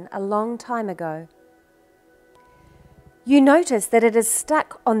someone a long time ago. You notice that it is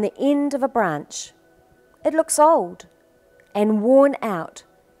stuck on the end of a branch. It looks old and worn out,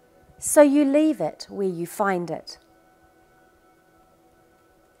 so you leave it where you find it.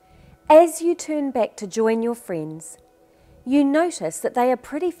 As you turn back to join your friends, you notice that they are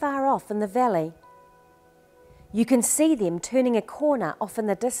pretty far off in the valley. You can see them turning a corner off in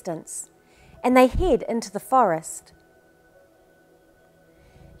the distance, and they head into the forest.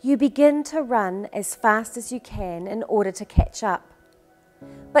 You begin to run as fast as you can in order to catch up.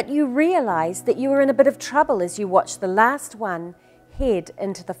 But you realize that you are in a bit of trouble as you watch the last one head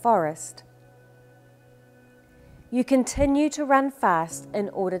into the forest. You continue to run fast in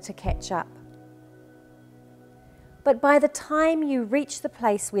order to catch up. But by the time you reach the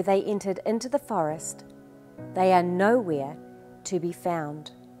place where they entered into the forest, they are nowhere to be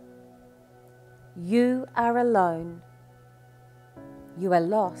found. You are alone. You are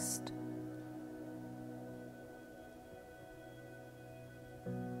lost.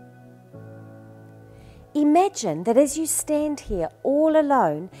 Imagine that as you stand here all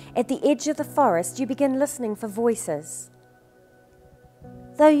alone at the edge of the forest, you begin listening for voices.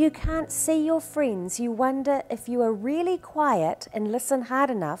 Though you can't see your friends, you wonder if you are really quiet and listen hard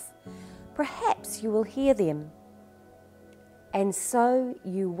enough, perhaps you will hear them. And so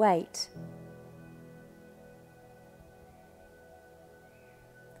you wait.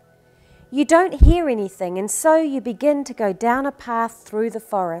 You don't hear anything, and so you begin to go down a path through the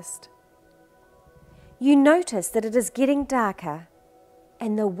forest. You notice that it is getting darker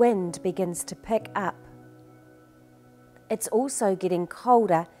and the wind begins to pick up. It's also getting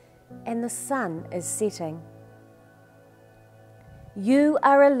colder and the sun is setting. You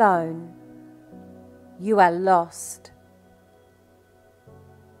are alone. You are lost.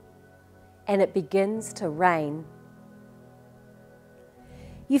 And it begins to rain.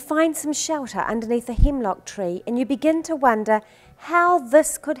 You find some shelter underneath a hemlock tree and you begin to wonder how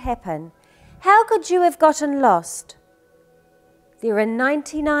this could happen. How could you have gotten lost? There are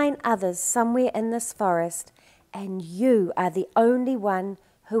 99 others somewhere in this forest, and you are the only one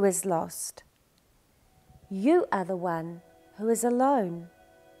who is lost. You are the one who is alone.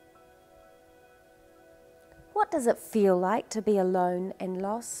 What does it feel like to be alone and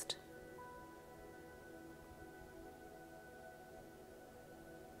lost?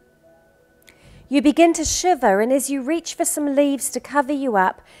 You begin to shiver, and as you reach for some leaves to cover you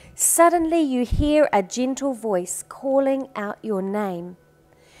up, suddenly you hear a gentle voice calling out your name.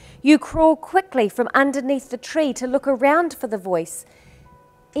 You crawl quickly from underneath the tree to look around for the voice.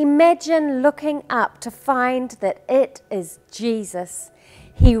 Imagine looking up to find that it is Jesus.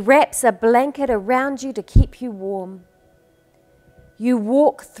 He wraps a blanket around you to keep you warm. You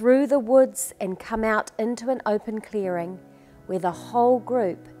walk through the woods and come out into an open clearing where the whole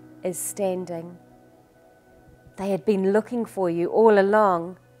group is standing. They had been looking for you all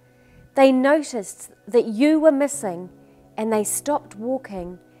along. They noticed that you were missing and they stopped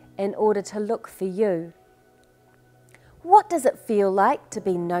walking in order to look for you. What does it feel like to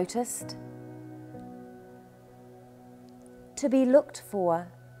be noticed? To be looked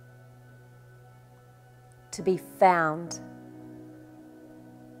for? To be found?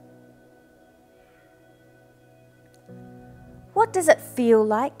 What does it feel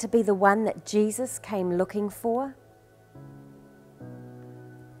like to be the one that Jesus came looking for?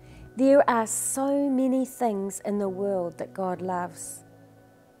 There are so many things in the world that God loves.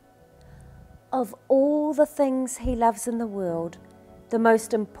 Of all the things He loves in the world, the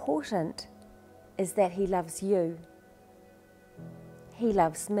most important is that He loves you. He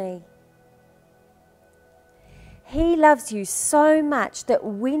loves me. He loves you so much that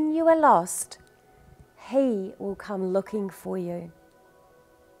when you are lost, He will come looking for you.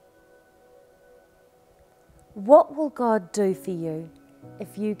 What will God do for you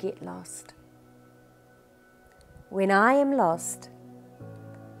if you get lost? When I am lost,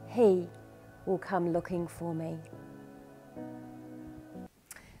 He will come looking for me.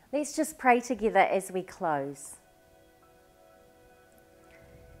 Let's just pray together as we close.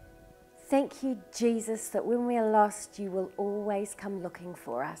 Thank you, Jesus, that when we are lost, you will always come looking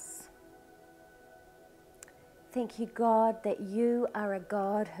for us. Thank you, God, that you are a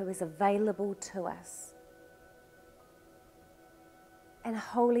God who is available to us. And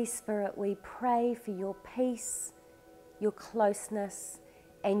Holy Spirit, we pray for your peace, your closeness,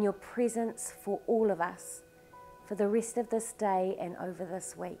 and your presence for all of us for the rest of this day and over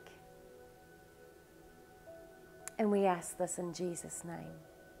this week. And we ask this in Jesus' name.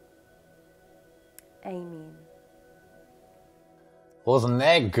 Amen. Wasn't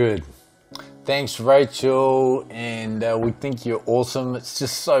that good? Thanks, Rachel, and we think you're awesome. It's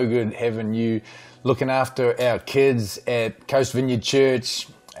just so good having you looking after our kids at Coast Vineyard Church.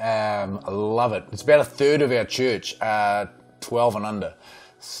 I love it. It's about a third of our church are 12 and under,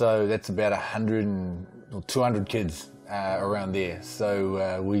 so that's about 100 or 200 kids around there.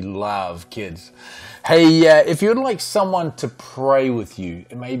 So we love kids. Hey, if you'd like someone to pray with you,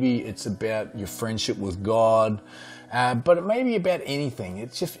 maybe it's about your friendship with God, But it may be about anything.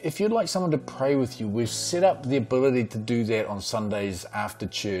 It's just, if you'd like someone to pray with you, we've set up the ability to do that on Sundays after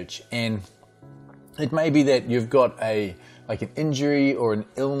church. And it may be that you've got an injury or an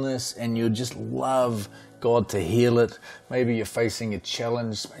illness and you just love God to heal it. Maybe you're facing a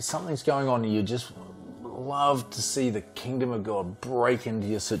challenge. Something's going on and you just love to see the kingdom of God break into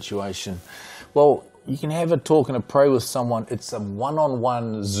your situation. Well, you can have a talk and a pray with someone. It's a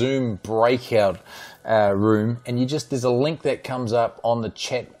one-on-one Zoom breakout room, and there's a link that comes up on the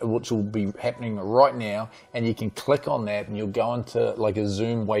chat, which will be happening right now, and you can click on that and you'll go into like a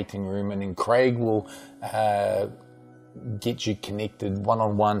Zoom waiting room, and then Craig will get you connected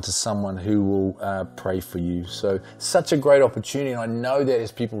one-on-one to someone who will pray for you. So such a great opportunity, and I know that as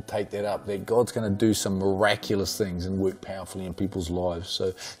people take that up, that God's going to do some miraculous things and work powerfully in people's lives. So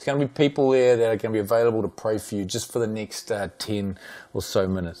it's going to be people there that are going to be available to pray for you just for the next 10 or so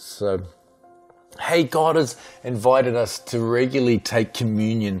minutes. So hey, God has invited us to regularly take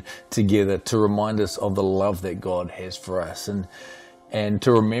communion together to remind us of the love that God has for us, and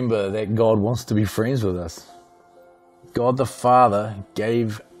to remember that God wants to be friends with us. God the Father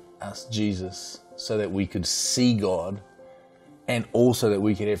gave us Jesus so that we could see God, and also that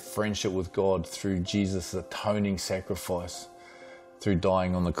we could have friendship with God through Jesus' atoning sacrifice, through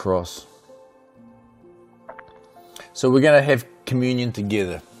dying on the cross. So we're going to have communion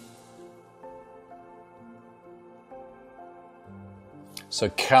together. So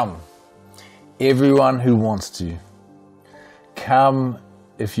come, everyone who wants to. Come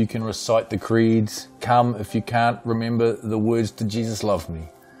if you can recite the creeds. Come if you can't remember the words to Jesus Love Me.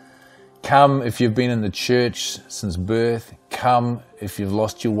 Come if you've been in the church since birth. Come if you've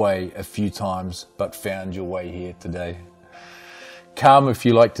lost your way a few times but found your way here today. Come if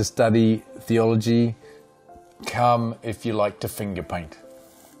you like to study theology. Come if you like to finger paint.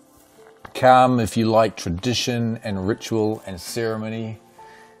 Come if you like tradition and ritual and ceremony.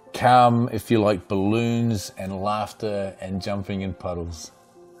 Come if you like balloons and laughter and jumping in puddles.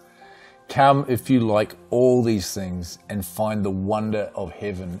 Come if you like all these things and find the wonder of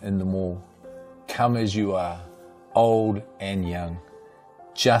heaven in them all. Come as you are, old and young,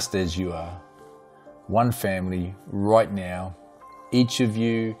 just as you are. One family right now, each of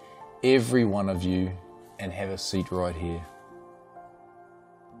you, every one of you, and have a seat right here.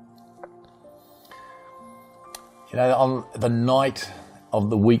 You know, on the night of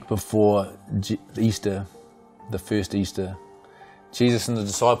the week before Easter, the first Easter, Jesus and the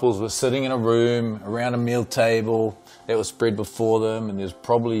disciples were sitting in a room around a meal table that was spread before them, and there's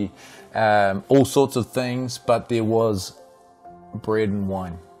probably all sorts of things, but there was bread and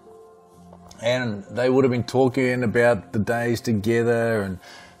wine. And they would have been talking about the days together, and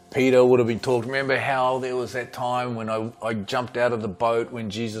Peter would have been talking. Remember how there was that time when I jumped out of the boat when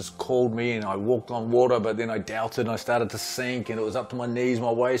Jesus called me, and I walked on water, but then I doubted and I started to sink, and it was up to my knees,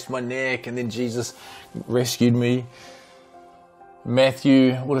 my waist, my neck, and then Jesus rescued me.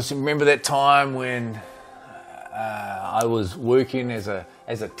 Matthew would have said, remember that time when I was working as a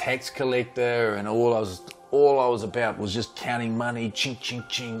tax collector, and all I was about was just counting money, ching, ching,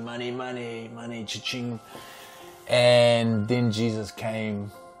 ching, money, money, money, ching. And then Jesus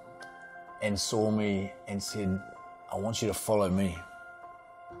came and saw me and said, I want you to follow me.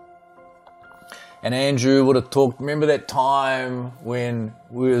 And Andrew would have talked, remember that time when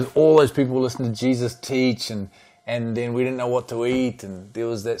all those people were listening to Jesus teach, and then we didn't know what to eat, and there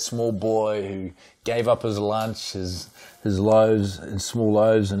was that small boy who gave up his lunch, his loaves, his small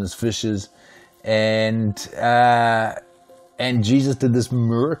loaves and his fishes, and Jesus did this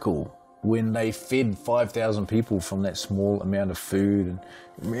miracle when they fed 5,000 people from that small amount of food. And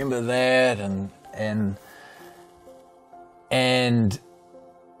remember that, and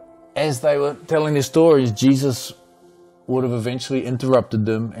as they were telling their stories, Jesus would have eventually interrupted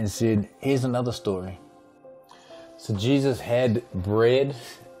them and said, here's another story. So Jesus had bread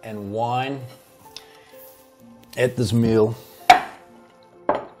and wine at this meal,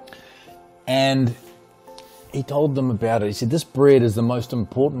 and he told them about it. He said, this bread is the most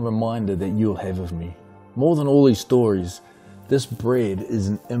important reminder that you'll have of me. More than all these stories, this bread is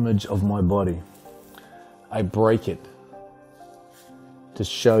an image of my body. I break it to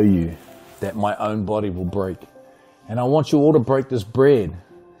show you that my own body will break. And I want you all to break this bread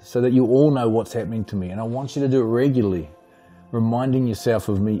so that you all know what's happening to me. And I want you to do it regularly, reminding yourself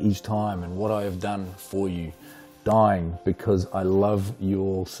of me each time and what I have done for you, dying because I love you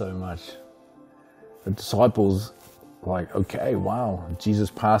all so much. The disciples, like, okay, wow,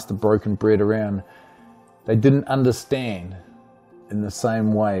 Jesus passed the broken bread around. They didn't understand in the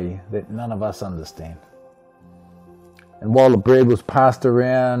same way that none of us understand. And while the bread was passed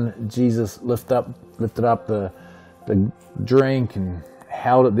around, Jesus lifted up the the drink and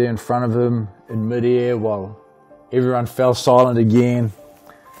held it there in front of him in midair while everyone fell silent again.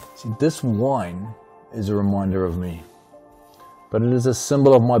 See, this wine is a reminder of me, but it is a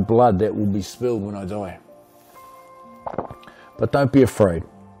symbol of my blood that will be spilled when I die. But don't be afraid,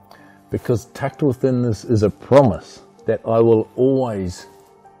 because tucked within this is a promise that I will always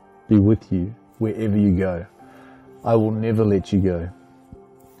be with you wherever you go. I will never let you go.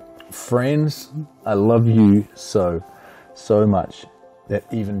 Friends, I love you so much that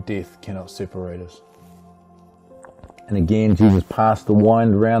even death cannot separate us. And again, Jesus passed the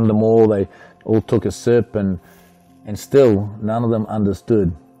wine around them all. They all took a sip, and still none of them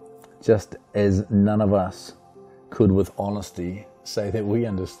understood, just as none of us could with honesty say that we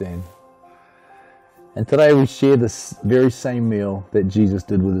understand. And today we share this very same meal that Jesus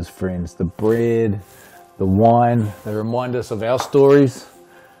did with his friends. The bread, the wine, they remind us of our stories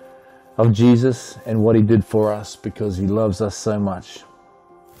of Jesus and what he did for us because he loves us so much.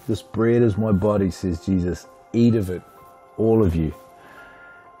 This bread is my body, says Jesus. Eat of it, all of you.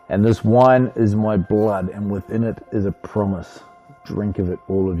 And this wine is my blood, and within it is a promise. Drink of it,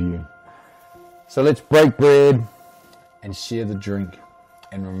 all of you. So let's break bread and share the drink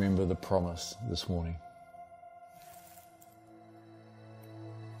and remember the promise this morning.